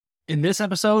In this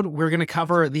episode, we're going to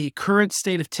cover the current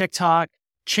state of TikTok,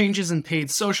 changes in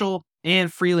paid social,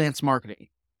 and freelance marketing.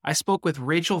 I spoke with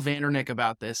Rachel Vandernick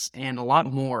about this and a lot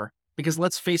more because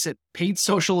let's face it, paid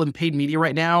social and paid media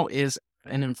right now is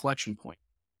an inflection point.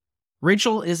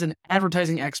 Rachel is an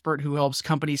advertising expert who helps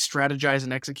companies strategize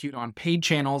and execute on paid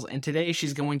channels, and today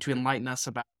she's going to enlighten us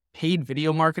about paid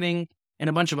video marketing and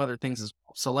a bunch of other things as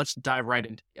well. So let's dive right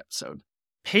into the episode.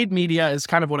 Paid media is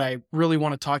kind of what I really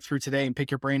want to talk through today and pick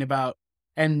your brain about.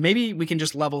 And maybe we can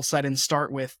just level set and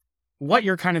start with what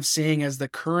you're kind of seeing as the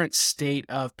current state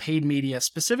of paid media,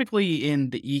 specifically in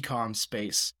the e-com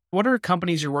space. What are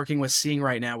companies you're working with seeing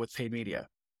right now with paid media?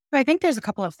 I think there's a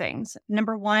couple of things.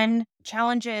 Number one,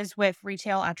 challenges with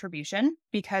retail attribution,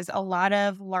 because a lot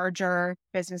of larger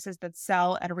businesses that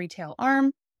sell at a retail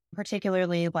arm,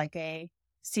 particularly like a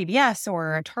CVS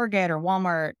or a Target or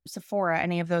Walmart, Sephora,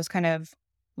 any of those kind of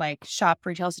like shop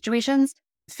retail situations,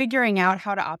 figuring out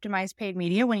how to optimize paid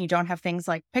media when you don't have things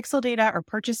like pixel data or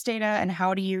purchase data, and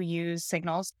how do you use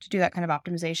signals to do that kind of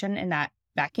optimization in that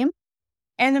vacuum.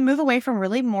 And then move away from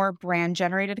really more brand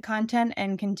generated content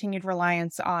and continued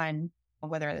reliance on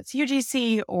whether it's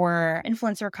UGC or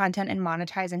influencer content and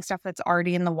monetizing stuff that's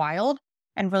already in the wild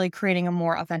and really creating a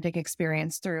more authentic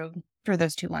experience through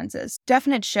those two lenses.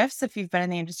 Definite shifts if you've been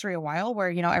in the industry a while where,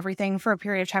 everything for a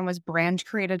period of time was brand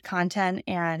created content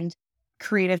and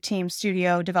creative team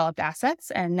studio developed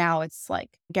assets. And now it's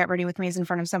like, get ready with me is in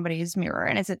front of somebody's mirror.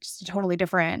 And it's just a totally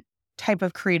different type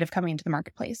of creative coming into the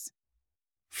marketplace.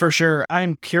 For sure.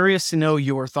 I'm curious to know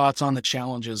your thoughts on the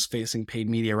challenges facing paid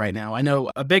media right now. I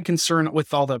know a big concern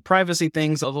with all the privacy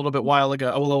things a little while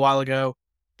ago,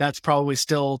 that's probably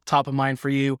still top of mind for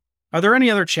you. Are there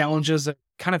any other challenges that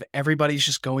kind of everybody's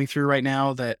just going through right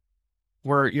now that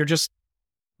where you're just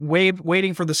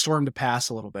waiting for the storm to pass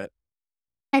a little bit?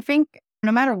 I think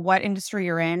no matter what industry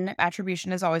you're in,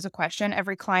 attribution is always a question.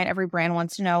 Every client, every brand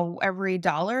wants to know every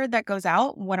dollar that goes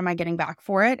out, what am I getting back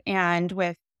for it? And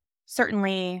with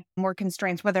certainly more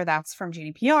constraints, whether that's from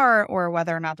GDPR or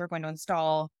whether or not they're going to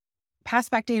install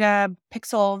passback data,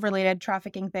 pixel-related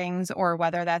trafficking things, or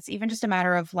whether that's even just a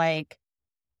matter of like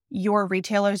your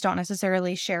retailers don't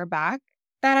necessarily share back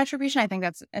that attribution. I think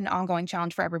that's an ongoing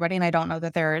challenge for everybody, and I don't know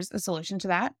that there's a solution to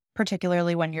that,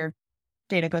 particularly when your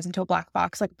data goes into a black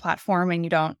box like a platform and you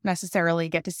don't necessarily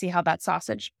get to see how that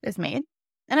sausage is made.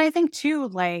 And I think too,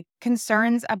 like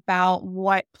concerns about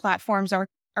what platforms are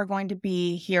going to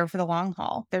be here for the long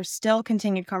haul. There's still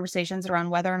continued conversations around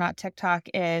whether or not TikTok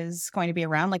is going to be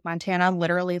around. Like Montana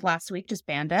literally last week just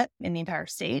banned it in the entire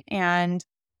state. And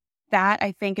that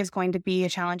I think is going to be a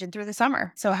challenge in through the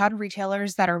summer. So how do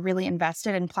retailers that are really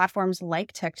invested in platforms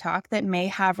like TikTok that may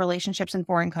have relationships in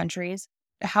foreign countries,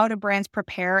 how do brands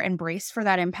prepare and brace for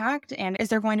that impact? And is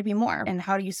there going to be more? And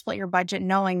how do you split your budget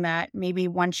knowing that maybe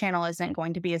one channel isn't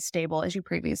going to be as stable as you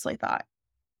previously thought?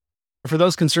 For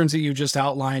those concerns that you just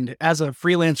outlined, as a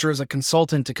freelancer, as a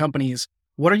consultant to companies,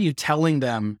 what are you telling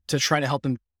them to try to help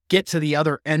them get to the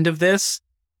other end of this,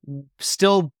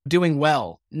 still doing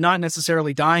well, not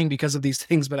necessarily dying because of these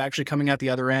things, but actually coming out the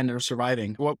other end or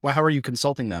surviving? How are you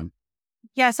consulting them?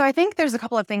 Yeah, so I think there's a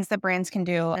couple of things that brands can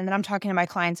do, and that I'm talking to my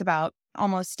clients about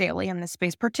almost daily in this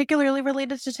space, particularly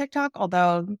related to TikTok,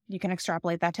 although you can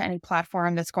extrapolate that to any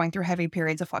platform that's going through heavy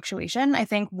periods of fluctuation. I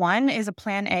think one is a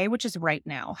plan A, which is right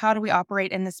now. How do we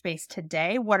operate in this space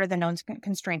today? What are the known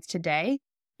constraints today?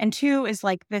 And two is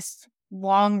like this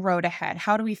long road ahead.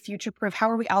 How do we future-proof? How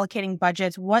are we allocating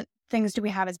budgets? What things do we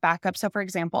have as backup? So for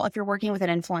example, if you're working with an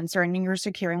influencer and you're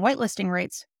securing whitelisting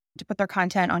rates to put their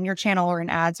content on your channel or in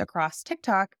ads across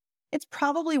TikTok, it's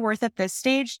probably worth at this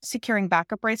stage securing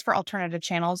backup rates for alternative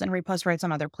channels and repost rates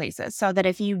on other places so that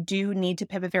if you do need to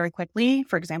pivot very quickly,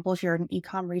 for example, if you're an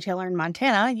e-com retailer in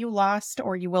Montana, you lost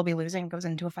or you will be losing, it goes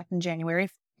into effect in January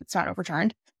if it's not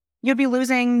overturned, you'd be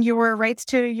losing your rights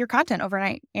to your content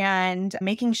overnight, and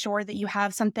making sure that you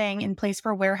have something in place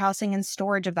for warehousing and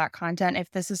storage of that content if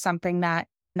this is something that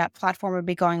platform would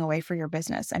be going away for your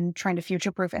business, and trying to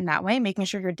future-proof in that way, making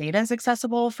sure your data is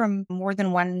accessible from more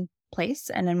than one place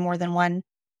and in more than one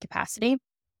capacity.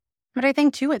 But I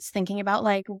think too, it's thinking about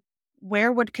like,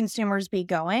 where would consumers be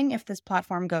going if this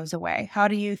platform goes away? How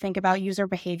do you think about user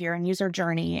behavior and user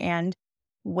journey? And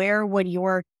where would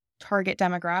your target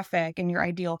demographic and your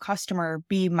ideal customer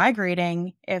be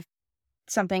migrating if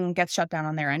something gets shut down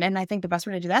on their end? And I think the best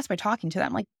way to do that is by talking to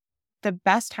them. Like, the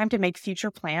best time to make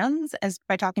future plans is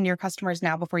by talking to your customers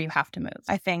now before you have to move.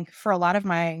 I think for a lot of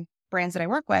my brands that I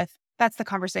work with, that's the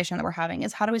conversation that we're having,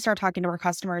 is how do we start talking to our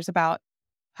customers about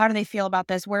how do they feel about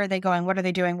this? Where are they going? What are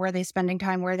they doing? Where are they spending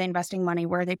time? Where are they investing money?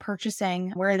 Where are they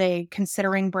purchasing? Where are they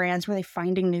considering brands? Where are they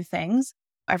finding new things?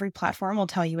 Every platform will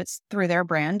tell you it's through their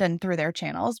brand and through their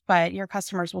channels, but your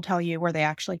customers will tell you where they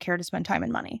actually care to spend time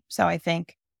and money. So I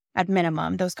think at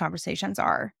minimum, those conversations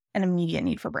are an immediate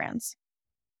need for brands.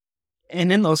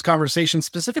 And in those conversations,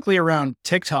 specifically around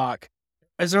TikTok,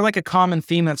 is there like a common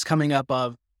theme that's coming up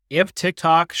of if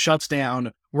TikTok shuts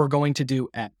down, we're going to do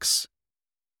X?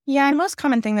 Yeah, the most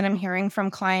common thing that I'm hearing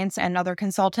from clients and other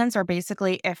consultants are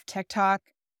basically if TikTok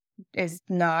is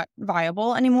not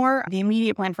viable anymore, the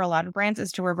immediate plan for a lot of brands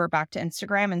is to revert back to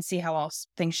Instagram and see how else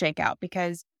things shake out.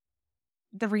 Because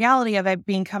the reality of it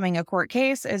becoming a court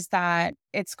case is that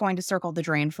it's going to circle the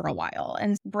drain for a while.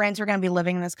 And brands are going to be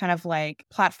living in this kind of like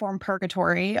platform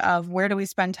purgatory of where do we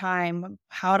spend time?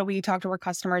 How do we talk to our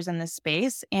customers in this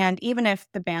space? And even if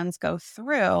the bans go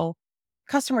through,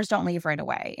 customers don't leave right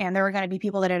away. And there are going to be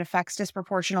people that it affects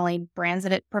disproportionately, brands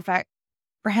that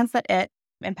it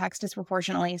impacts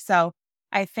disproportionately. So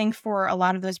I think for a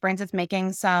lot of those brands, it's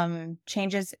making some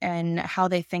changes in how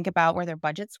they think about where their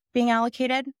budget's being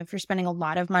allocated. If you're spending a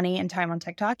lot of money and time on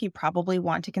TikTok, you probably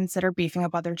want to consider beefing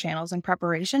up other channels in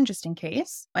preparation just in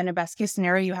case. In a best case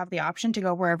scenario, you have the option to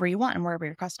go wherever you want and wherever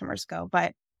your customers go.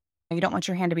 But you don't want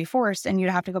your hand to be forced and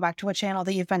you'd have to go back to a channel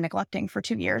that you've been neglecting for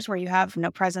 2 years where you have no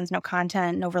presence, no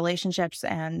content, no relationships,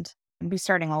 and be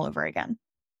starting all over again.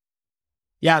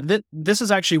 Yeah, this is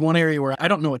actually one area where I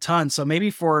don't know a ton. So maybe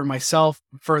for myself,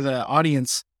 for the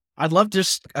audience, I'd love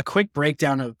just a quick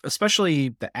breakdown of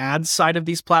especially the ads side of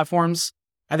these platforms.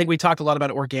 I think we talked a lot about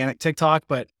organic TikTok,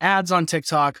 but ads on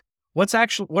TikTok, what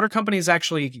are companies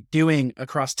actually doing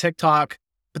across TikTok,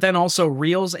 but then also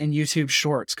Reels and YouTube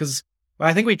Shorts? Because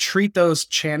I think we treat those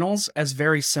channels as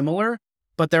very similar,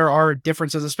 but there are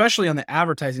differences, especially on the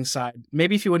advertising side.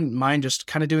 Maybe if you wouldn't mind just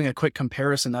kind of doing a quick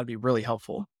comparison, that'd be really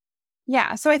helpful.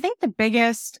 Yeah. So I think the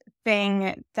biggest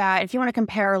thing that if you want to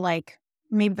compare, like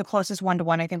maybe the closest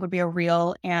one-to-one, I think would be a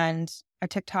Reel and a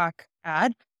TikTok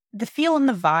ad. The feel and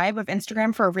the vibe of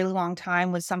Instagram for a really long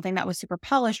time was something that was super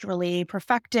polished, really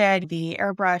perfected, the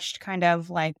airbrushed kind of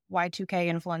like Y2K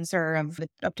influencer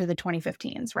up to the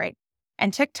 2015s, right?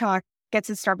 And TikTok gets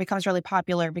its start, becomes really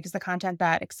popular because the content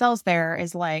that excels there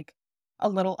is like a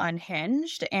little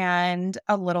unhinged and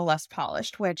a little less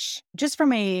polished, which just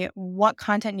from a what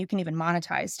content you can even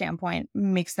monetize standpoint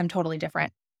makes them totally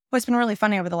different. What's been really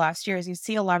funny over the last year is you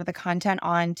see a lot of the content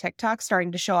on TikTok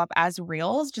starting to show up as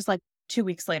reels just like 2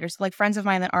 weeks later. So like friends of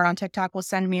mine that are on TikTok will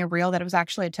send me a reel that it was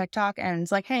actually a TikTok and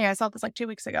it's like, hey, I saw this like 2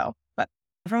 weeks ago. But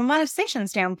from a monetization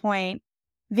standpoint,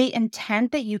 the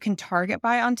intent that you can target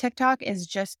by on TikTok is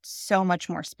just so much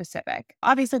more specific.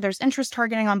 Obviously, there's interest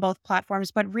targeting on both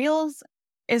platforms, but Reels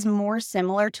is more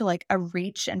similar to like a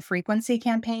reach and frequency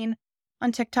campaign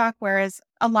on TikTok, whereas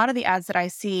a lot of the ads that I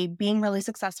see being really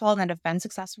successful and that have been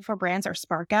successful for brands are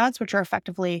Spark ads, which are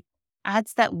effectively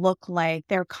ads that look like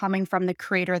they're coming from the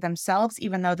creator themselves,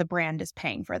 even though the brand is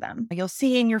paying for them. You'll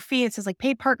see in your feed, it says like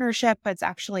paid partnership, but it's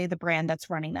actually the brand that's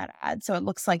running that ad. So it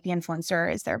looks like the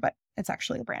influencer is there, but it's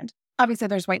actually the brand. Obviously,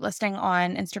 there's whitelisting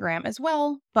on Instagram as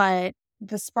well, but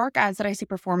the Spark ads that I see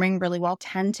performing really well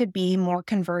tend to be more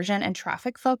conversion and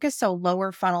traffic focused, so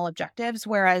lower funnel objectives,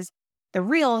 whereas the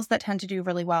Reels that tend to do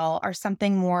really well are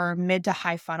something more mid to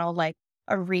high funnel, like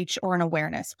a reach or an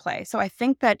awareness play. So I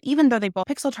think that even though they both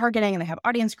pixel targeting and they have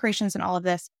audience creations and all of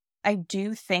this, I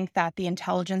do think that the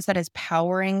intelligence that is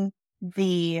powering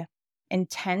the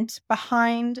intent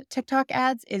behind TikTok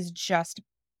ads is just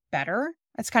better.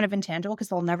 It's kind of intangible because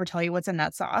they'll never tell you what's in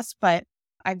that sauce, but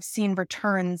I've seen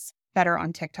returns better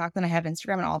on TikTok than I have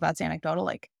Instagram, and all of that's anecdotal.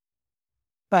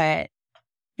 But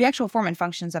the actual form and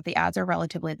functions of the ads are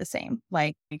relatively the same.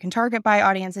 Like you can target by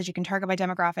audiences, you can target by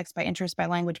demographics, by interest, by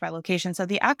language, by location. So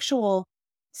the actual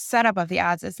setup of the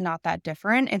ads is not that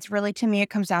different. It's really, to me, it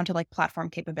comes down to like platform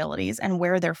capabilities and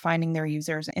where they're finding their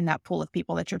users in that pool of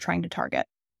people that you're trying to target.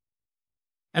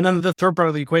 And then the third part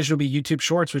of the equation will be YouTube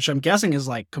Shorts, which I'm guessing is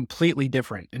like completely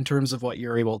different in terms of what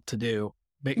you're able to do.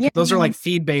 But Yeah. those are like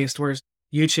feed based, whereas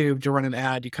YouTube, to run an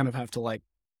ad, you kind of have to like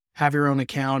have your own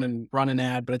account and run an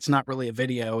ad, but it's not really a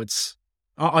video. It's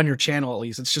on your channel, at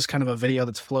least. It's just kind of a video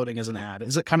that's floating as an ad.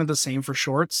 Is it kind of the same for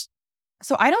Shorts?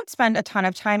 So I don't spend a ton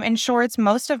of time in Shorts.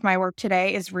 Most of my work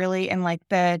today is really in like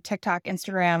the TikTok,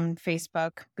 Instagram,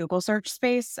 Facebook, Google search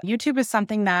space. YouTube is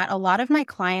something that a lot of my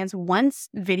clients, once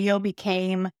video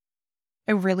became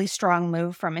a really strong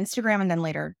move from Instagram and then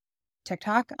later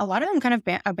TikTok, a lot of them kind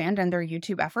of abandoned their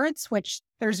YouTube efforts, which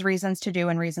there's reasons to do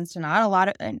and reasons to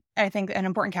not. And I think an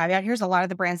important caveat here is a lot of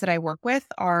the brands that I work with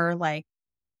are like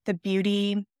the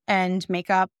beauty and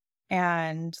makeup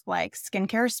and like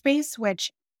skincare space,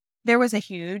 which There was a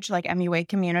huge like MUA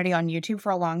community on YouTube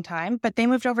for a long time, but they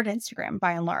moved over to Instagram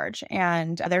by and large.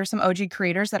 And there are some OG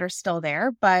creators that are still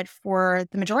there, but for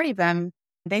the majority of them,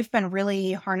 they've been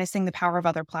really harnessing the power of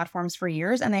other platforms for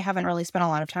years, and they haven't really spent a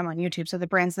lot of time on YouTube. So the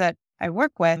brands that I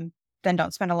work with then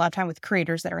don't spend a lot of time with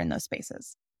creators that are in those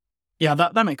spaces. Yeah,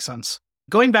 that makes sense.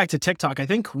 Going back to TikTok, I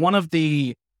think one of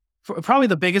probably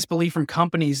the biggest belief from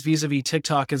companies vis-a-vis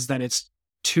TikTok is that it's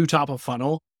too top of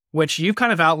funnel, which you've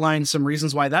kind of outlined some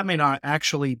reasons why that may not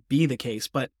actually be the case.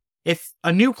 But if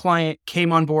a new client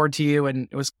came on board to you and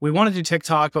we want to do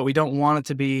TikTok, but we don't want it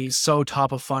to be so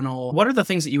top of funnel, what are the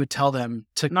things that you would tell them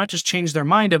to not just change their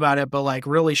mind about it, but like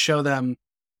really show them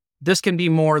this can be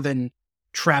more than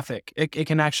traffic. It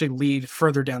can actually lead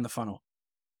further down the funnel.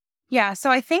 Yeah.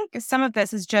 So I think some of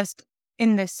this is just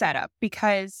in this setup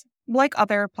because like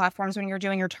other platforms, when you're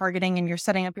doing your targeting and you're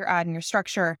setting up your ad and your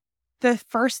structure, the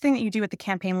first thing that you do at the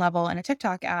campaign level in a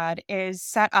TikTok ad is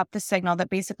set up the signal that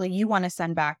basically you want to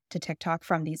send back to TikTok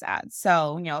from these ads.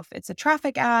 So, if it's a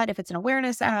traffic ad, if it's an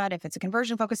awareness ad, if it's a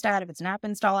conversion focused ad, if it's an app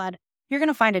install ad, you're going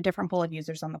to find a different pool of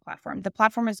users on the platform. The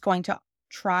platform is going to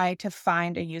try to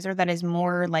find a user that is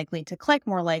more likely to click,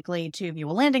 more likely to view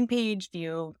a landing page,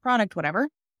 view product, whatever.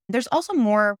 There's also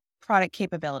more product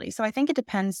capability. So I think it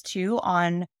depends too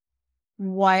on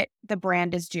what the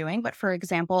brand is doing. But for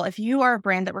example, if you are a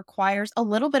brand that requires a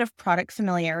little bit of product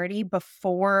familiarity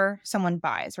before someone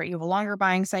buys, right? You have a longer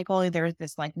buying cycle. There's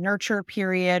this like nurture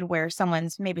period where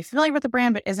someone's maybe familiar with the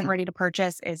brand, but isn't ready to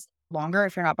purchase is longer.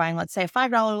 If you're not buying, let's say a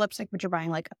 $5 lipstick, but you're buying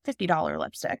like a $50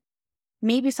 lipstick.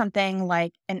 Maybe something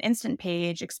like an instant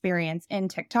page experience in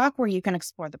TikTok where you can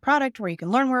explore the product, where you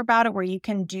can learn more about it, where you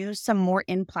can do some more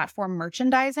in-platform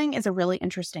merchandising is a really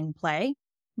interesting play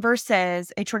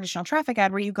versus a traditional traffic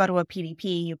ad where you go to a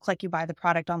PDP, you click, you buy the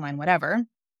product online, whatever.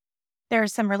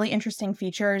 There's some really interesting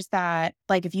features that,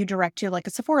 like if you direct to like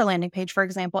a Sephora landing page, for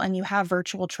example, and you have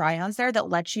virtual try-ons there that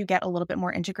lets you get a little bit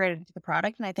more integrated into the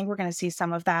product. And I think we're going to see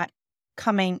some of that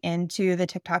coming into the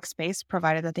TikTok space,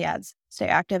 provided that the ads stay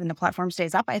active and the platform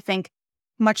stays up. I think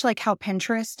much like how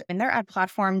Pinterest in their ad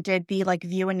platform did the like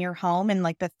view in your home and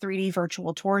like the 3D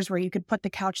virtual tours where you could put the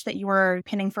couch that you were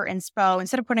pinning for inspo,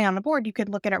 instead of putting it on the board, you could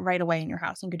look at it right away in your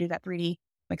house and you could do that 3D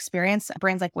experience.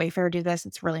 Brands like Wayfair do this.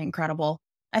 It's really incredible.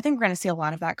 I think we're going to see a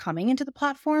lot of that coming into the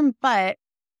platform, but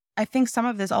I think some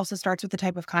of this also starts with the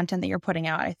type of content that you're putting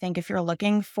out. I think if you're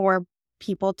looking for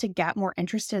people to get more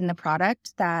interested in the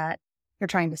product that you're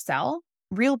trying to sell,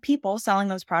 real people selling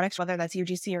those products, whether that's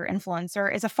UGC or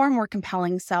influencer, is a far more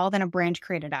compelling sell than a brand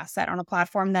created asset on a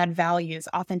platform that values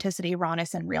authenticity,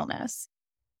 rawness, and realness.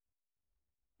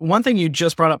 One thing you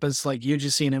just brought up is like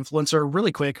UGC and influencer.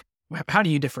 Really quick, how do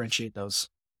you differentiate those?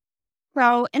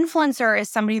 Well, influencer is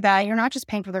somebody that you're not just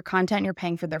paying for their content, you're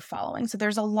paying for their following. So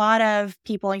there's a lot of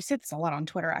people, you see this a lot on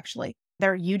Twitter actually,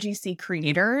 they're UGC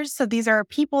creators. So these are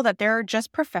people that they're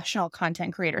just professional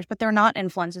content creators, but they're not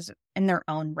influencers in their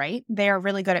own right. They are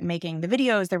really good at making the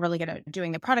videos. They're really good at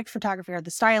doing the product photography or the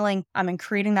styling, and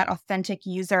creating that authentic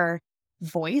user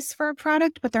voice for a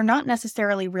product, but they're not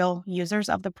necessarily real users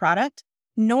of the product,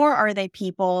 nor are they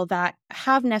people that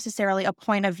have necessarily a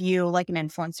point of view like an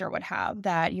influencer would have,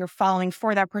 that you're following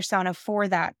for that persona, for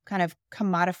that kind of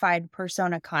commodified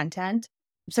persona content.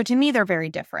 So to me, they're very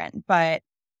different, but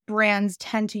brands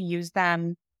tend to use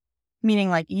them, meaning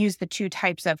like use the two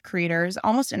types of creators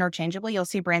almost interchangeably. You'll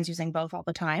see brands using both all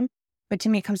the time, but to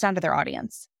me, it comes down to their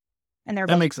audience, and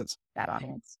that makes sense. That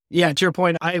audience. Yeah, to your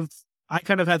point, I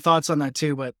kind of had thoughts on that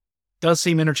too, but it does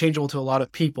seem interchangeable to a lot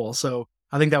of people. So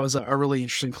I think that was a really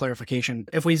interesting clarification.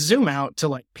 If we zoom out to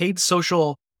like paid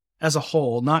social as a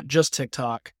whole, not just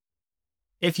TikTok,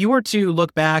 if you were to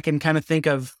look back and kind of think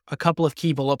of a couple of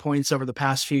key bullet points over the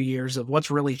past few years of what's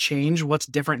really changed, what's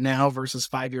different now versus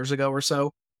 5 years ago or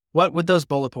so, what would those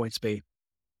bullet points be?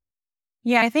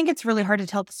 Yeah, I think it's really hard to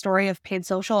tell the story of paid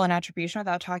social and attribution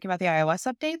without talking about the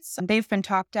iOS updates. They've been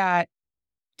talked at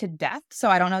to death. So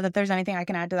I don't know that there's anything I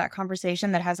can add to that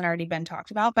conversation that hasn't already been talked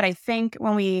about. But I think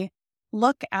when we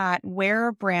look at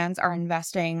where brands are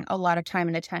investing a lot of time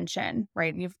and attention,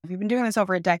 right? If you've been doing this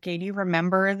over a decade, you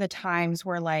remember the times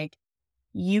where like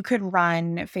you could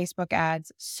run Facebook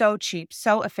ads so cheap,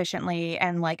 so efficiently,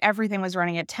 and like everything was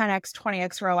running at 10x,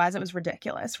 20x ROAS. It was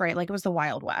ridiculous, right? Like it was the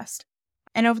Wild West.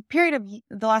 And over the period of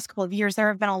the last couple of years, there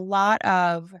have been a lot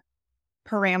of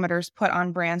parameters put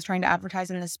on brands trying to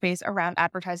advertise in this space around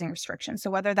advertising restrictions.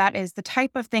 So whether that is the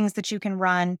type of things that you can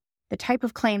run, the type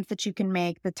of claims that you can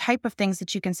make, the type of things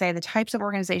that you can say, the types of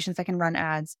organizations that can run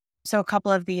ads. So a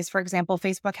couple of these, for example,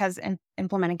 Facebook has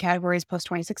implemented categories post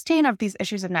 2016 of these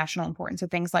issues of national importance. So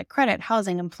things like credit,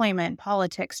 housing, employment,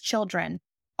 politics, children,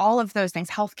 all of those things,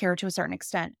 healthcare to a certain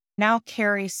extent. now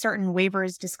carry certain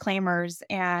waivers, disclaimers,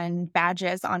 and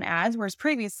badges on ads, whereas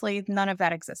previously none of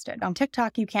that existed. On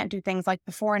TikTok, you can't do things like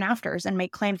before and afters and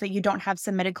make claims that you don't have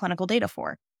submitted clinical data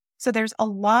for. So there's a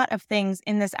lot of things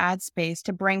in this ad space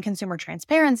to bring consumer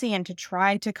transparency and to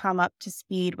try to come up to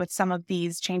speed with some of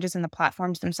these changes in the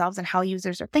platforms themselves and how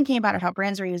users are thinking about it, how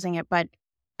brands are using it. But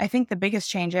I think the biggest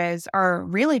changes are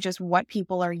really just what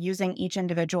people are using each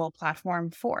individual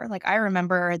platform for. Like, I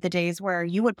remember the days where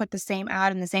you would put the same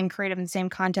ad and the same creative and the same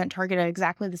content targeted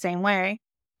exactly the same way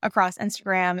across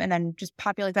Instagram and then just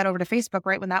populate that over to Facebook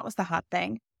right when that was the hot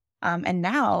thing. And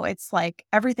now it's like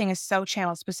everything is so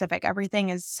channel specific. Everything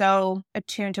is so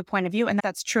attuned to point of view. And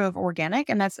that's true of organic.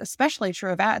 And that's especially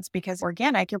true of ads, because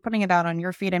organic, you're putting it out on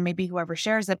your feed and maybe whoever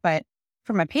shares it. But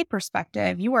from a paid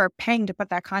perspective, you are paying to put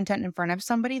that content in front of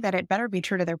somebody that it better be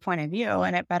true to their point of view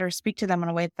and it better speak to them in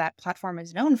a way that platform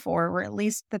is known for, or at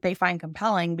least that they find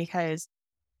compelling, because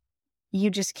you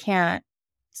just can't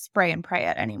spray and pray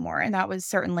it anymore. And that was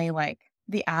certainly like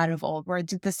the ad of old, where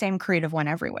it's the same creative one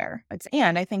everywhere.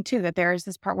 And I think too that there is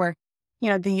this part where,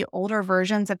 the older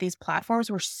versions of these platforms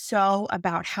were so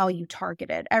about how you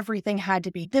targeted. Everything had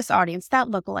to be this audience, that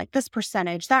lookalike, this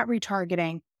percentage, that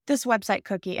retargeting, this website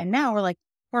cookie. And now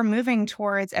we're moving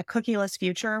towards a cookieless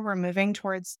future. We're moving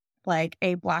towards like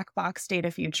a black box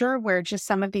data future where just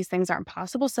some of these things aren't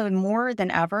possible. So more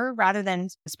than ever, rather than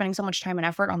spending so much time and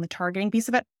effort on the targeting piece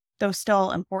of it, though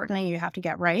still importantly, you have to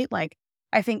get right. Like,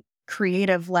 I think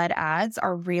creative-led ads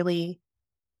are really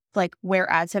like where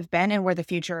ads have been and where the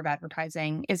future of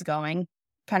advertising is going,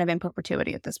 kind of in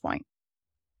perpetuity at this point.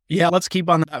 Yeah, let's keep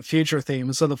on that future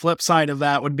theme. So the flip side of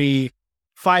that would be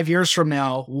 5 years from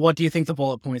now, what do you think the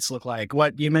bullet points look like?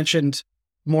 What you mentioned,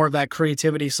 more of that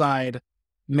creativity side,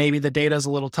 maybe the data is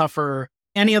a little tougher.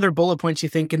 Any other bullet points you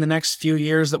think in the next few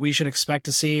years that we should expect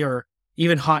to see, or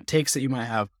even hot takes that you might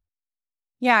have?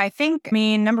 Yeah, I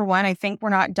mean, number one, I think we're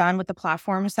not done with the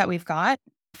platforms that we've got.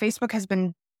 Facebook has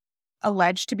been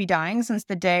alleged to be dying since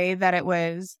the day that it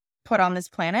was put on this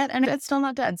planet, and it's still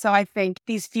not dead. So I think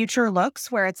these future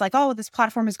looks where it's like, oh, this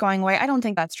platform is going away. I don't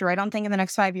think that's true. I don't think in the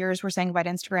next 5 years we're saying goodbye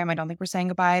to Instagram. I don't think we're saying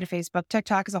goodbye to Facebook.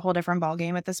 TikTok is a whole different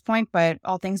ballgame at this point, but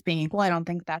all things being equal, I don't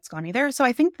think that's gone either. So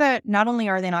I think that not only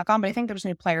are they not gone, but I think there's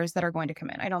new players that are going to come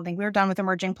in. I don't think we're done with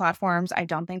emerging platforms. I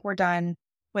don't think we're done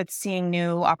with seeing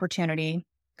new opportunity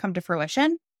come to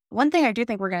fruition. One thing I do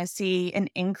think we're going to see an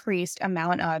increased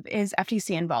amount of is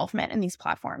FTC involvement in these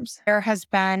platforms. There has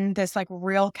been this like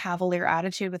real cavalier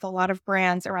attitude with a lot of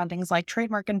brands around things like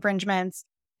trademark infringements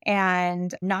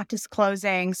and not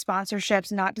disclosing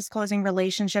sponsorships, not disclosing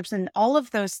relationships, and all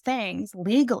of those things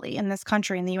legally in this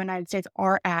country, in the United States,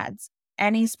 are ads.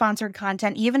 Any sponsored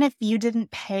content, even if you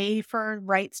didn't pay for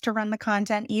rights to run the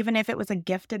content, even if it was a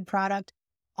gifted product,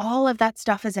 all of that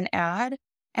stuff is an ad.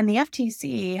 And the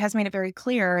FTC has made it very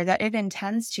clear that it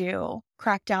intends to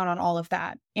crack down on all of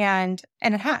that. And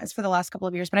it has for the last couple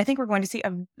of years. But I think we're going to see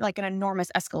an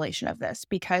enormous escalation of this,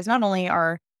 because not only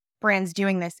are brands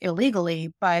doing this illegally,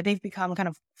 but they've become kind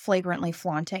of flagrantly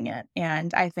flaunting it.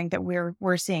 And I think that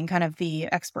we're seeing kind of the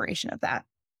expiration of that.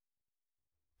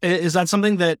 Is that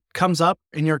something that comes up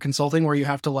in your consulting where you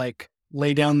have to like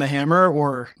lay down the hammer,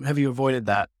 or have you avoided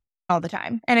that? All the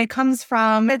time. And it comes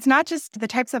from, it's not just the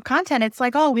types of content. It's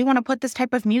like, oh, we want to put this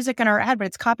type of music in our ad, but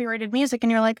it's copyrighted music.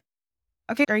 And you're like,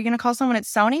 okay, are you going to call someone at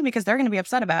Sony? Because they're going to be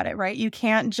upset about it, right? You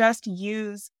can't just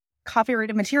use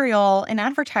copyrighted material in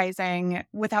advertising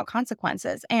without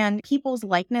consequences. And people's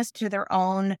likeness to their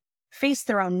own face,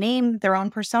 their own name, their own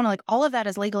persona, like all of that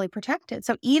is legally protected.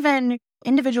 So even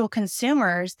individual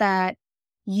consumers that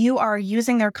you are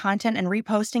using their content and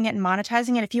reposting it and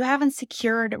monetizing it, if you haven't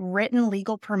secured written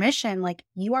legal permission, like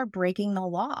you are breaking the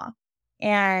law.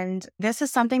 And this is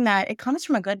something that it comes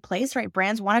from a good place, right?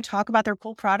 Brands want to talk about their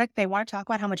cool product. They want to talk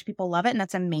about how much people love it, and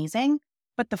that's amazing.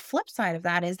 But the flip side of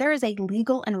that is there is a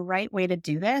legal and right way to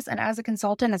do this. And as a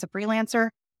consultant, as a freelancer,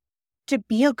 to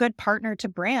be a good partner to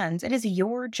brands, it is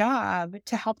your job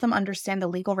to help them understand the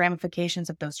legal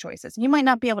ramifications of those choices. You might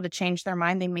not be able to change their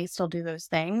mind. They may still do those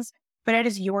things, but it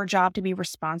is your job to be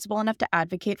responsible enough to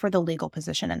advocate for the legal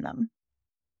position in them.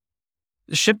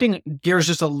 Shifting gears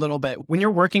just a little bit, when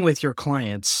you're working with your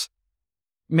clients,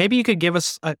 maybe you could give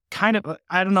us a kind of,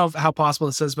 I don't know how possible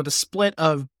this is, but a split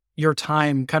of your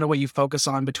time, kind of what you focus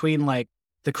on between like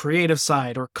the creative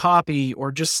side or copy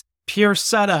or just pure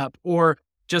setup or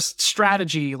just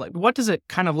strategy. Like, what does it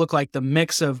kind of look like, the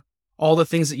mix of all the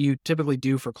things that you typically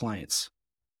do for clients?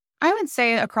 I would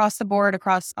say across the board,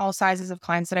 across all sizes of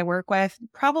clients that I work with,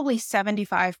 probably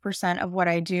 75% of what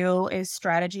I do is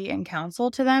strategy and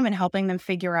counsel to them and helping them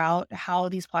figure out how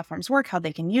these platforms work, how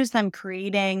they can use them,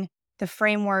 creating the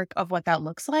framework of what that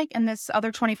looks like. And this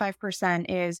other 25%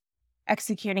 is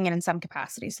executing it in some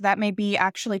capacity. So that may be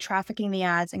actually trafficking the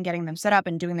ads and getting them set up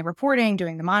and doing the reporting,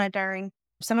 doing the monitoring.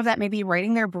 Some of that may be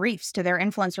writing their briefs to their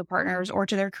influencer partners or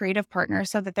to their creative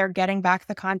partners so that they're getting back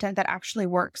the content that actually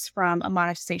works from a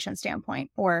monetization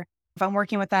standpoint. Or if I'm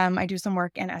working with them, I do some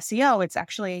work in SEO. It's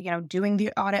actually, doing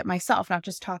the audit myself, not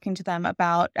just talking to them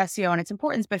about SEO and its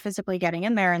importance, but physically getting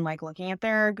in there and like looking at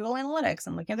their Google Analytics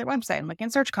and looking at their website and looking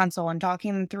at Search Console and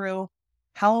talking them through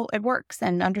how it works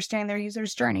and understanding their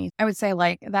user's journey. I would say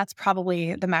like that's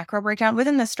probably the macro breakdown.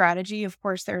 Within the strategy, of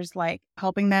course, there's like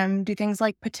helping them do things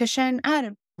like petition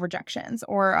ad rejections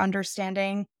or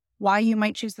understanding why you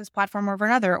might choose this platform over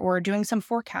another, or doing some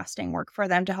forecasting work for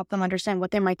them to help them understand what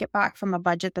they might get back from a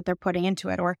budget that they're putting into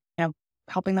it, or,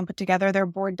 helping them put together their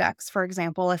board decks, for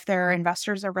example. If their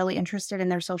investors are really interested in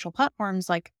their social platforms,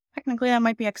 like technically that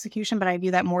might be execution, but I view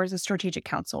that more as a strategic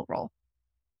counsel role.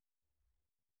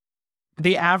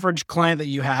 The average client that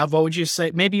you have, what would you say?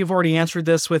 Maybe you've already answered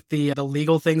this with the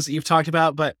legal things that you've talked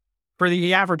about, but for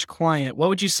the average client, what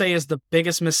would you say is the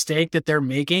biggest mistake that they're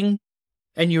making?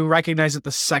 And you recognize it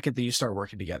the second that you start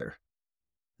working together?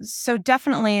 So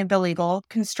definitely the legal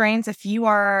constraints. If you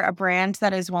are a brand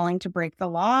that is willing to break the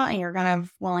law and you're kind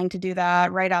of willing to do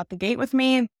that right out the gate with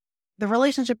me, the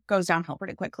relationship goes downhill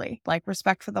pretty quickly. Like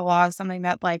respect for the law is something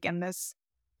that like in this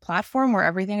platform where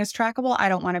everything is trackable, I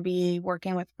don't want to be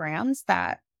working with brands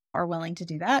that are willing to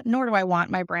do that, nor do I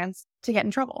want my brands to get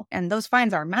in trouble. And those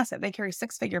fines are massive. They carry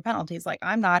 6-figure penalties. Like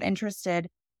I'm not interested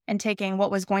in taking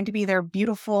what was going to be their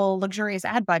beautiful, luxurious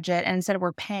ad budget, and instead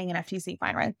we're paying an FTC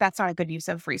fine, right? That's not a good use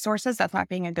of resources. That's not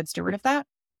being a good steward of that.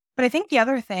 But I think the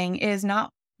other thing is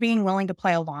not being willing to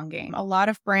play a long game. A lot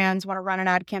of brands want to run an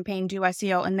ad campaign, do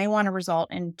SEO, and they want a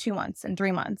result in 2 months and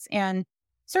 3 months. And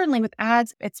certainly with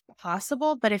ads, it's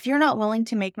possible. But if you're not willing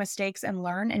to make mistakes and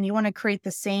learn, and you want to create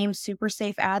the same super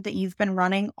safe ad that you've been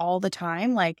running all the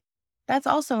time, like that's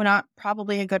also not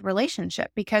probably a good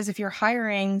relationship, because if you're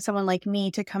hiring someone like me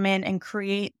to come in and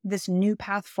create this new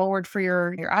path forward for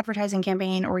your advertising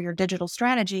campaign or your digital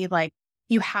strategy, like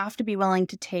you have to be willing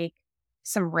to take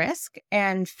some risk,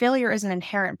 and failure is an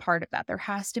inherent part of that. There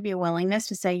has to be a willingness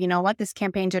to say, you know what, this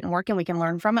campaign didn't work and we can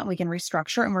learn from it. We can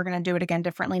restructure and we're going to do it again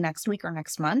differently next week or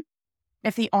next month.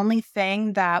 If the only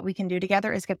thing that we can do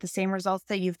together is get the same results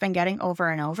that you've been getting over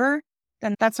and over,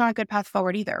 then that's not a good path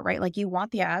forward either, right? Like you want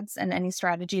the ads and any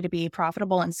strategy to be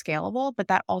profitable and scalable, but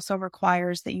that also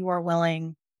requires that you are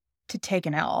willing to take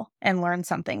an L and learn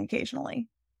something occasionally.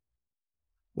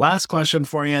 Last question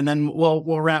for you, and then we'll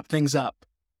wrap things up.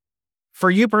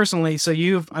 For you personally, so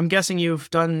I'm guessing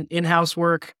you've done in-house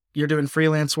work, you're doing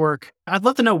freelance work. I'd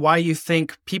love to know why you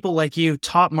think people like you,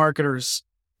 top marketers,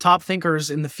 top thinkers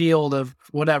in the field of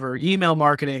whatever, email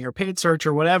marketing or paid search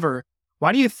or whatever,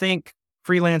 why do you think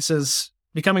freelance is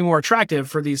becoming more attractive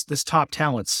for this top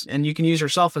talents? And you can use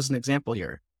yourself as an example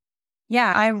here.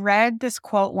 Yeah, I read this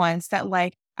quote once that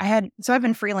I've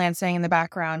been freelancing in the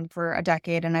background for a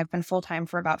decade, and I've been full-time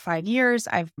for about 5 years.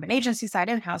 I've been agency side,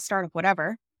 in-house, startup,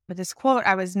 whatever. But this quote,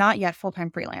 I was not yet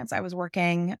full-time freelance. I was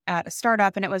working at a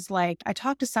startup, and it was like, I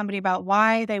talked to somebody about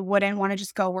why they wouldn't want to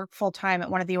just go work full-time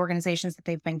at one of the organizations that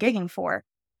they've been gigging for.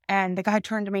 And the guy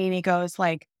turned to me and he goes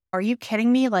like, are you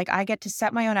kidding me? Like I get to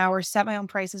set my own hours, set my own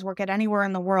prices, work at anywhere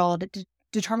in the world,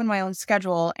 determine my own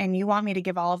schedule. And you want me to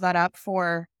give all of that up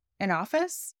for an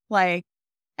office? And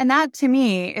that to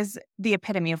me is the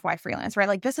epitome of why freelance, right?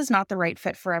 Like this is not the right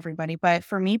fit for everybody. But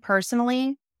for me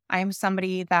personally, I am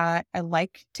somebody that I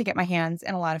like to get my hands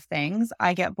in a lot of things.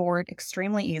 I get bored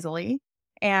extremely easily.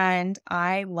 And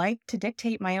I like to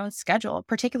dictate my own schedule,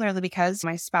 particularly because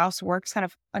my spouse works kind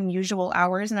of unusual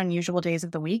hours and unusual days of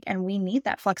the week. And we need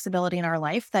that flexibility in our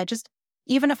life that just,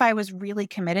 even if I was really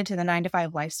committed to the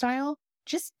 9-to-5 lifestyle,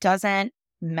 just doesn't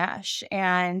mesh.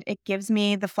 And it gives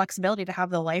me the flexibility to have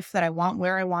the life that I want,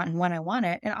 where I want, and when I want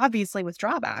it. And obviously with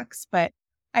drawbacks. But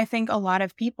I think a lot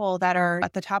of people that are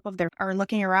at the top of are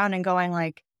looking around and going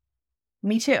like,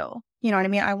 me too. You know what I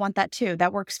mean? I want that too.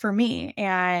 That works for me.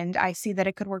 And I see that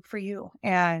it could work for you.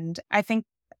 And I think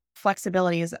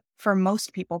flexibility is for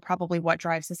most people probably what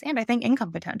drives this. And I think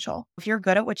income potential. If you're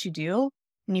good at what you do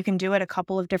and you can do it a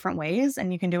couple of different ways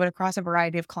and you can do it across a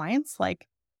variety of clients, like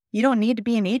you don't need to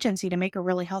be an agency to make a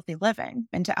really healthy living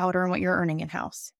and to out earn what you're earning in-house.